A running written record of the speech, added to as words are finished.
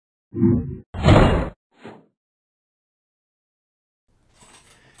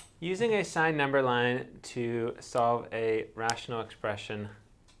Using a signed number line to solve a rational expression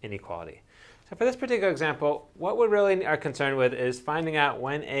inequality. So for this particular example, what we really are concerned with is finding out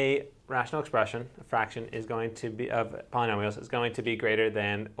when a rational expression, a fraction, is going to be of polynomials is going to be greater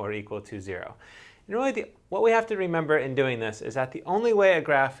than or equal to 0. And really, what we have to remember in doing this is that the only way a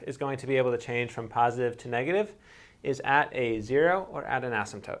graph is going to be able to change from positive to negative is at a 0 or at an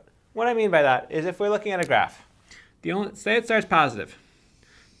asymptote. What I mean by that is if we're looking at a graph, say it starts positive.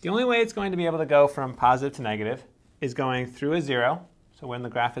 The only way it's going to be able to go from positive to negative is going through a 0, so when the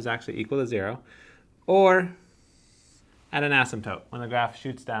graph is actually equal to 0, or at an asymptote, when the graph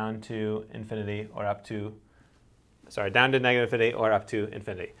shoots down to infinity or up to, down to negative infinity or up to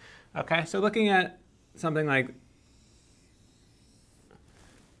infinity. Okay, so looking at something like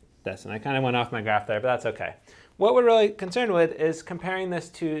this, and I kind of went off my graph there, but that's okay. What we're really concerned with is comparing this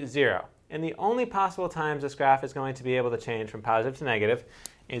to 0. And the only possible times this graph is going to be able to change from positive to negative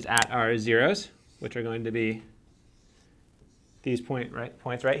is at our zeros, which are going to be these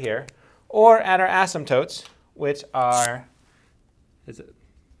points right here, or at our asymptotes, which are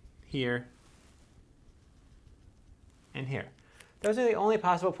here and here. Those are the only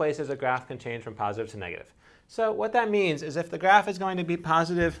possible places a graph can change from positive to negative. So what that means is if the graph is going to be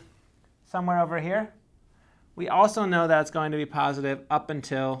positive somewhere over here, we also know that it's going to be positive up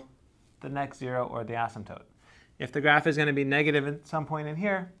until the next 0 or the asymptote. If the graph is going to be negative at some point in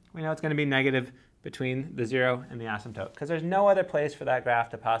here, we know it's going to be negative between the 0 and the asymptote, because there's no other place for that graph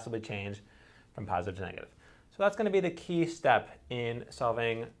to possibly change from positive to negative. So that's going to be the key step in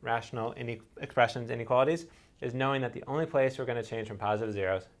solving rational expressions inequalities, is knowing that the only place we're going to change from positive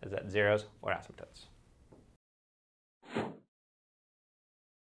zeros is at zeros or asymptotes.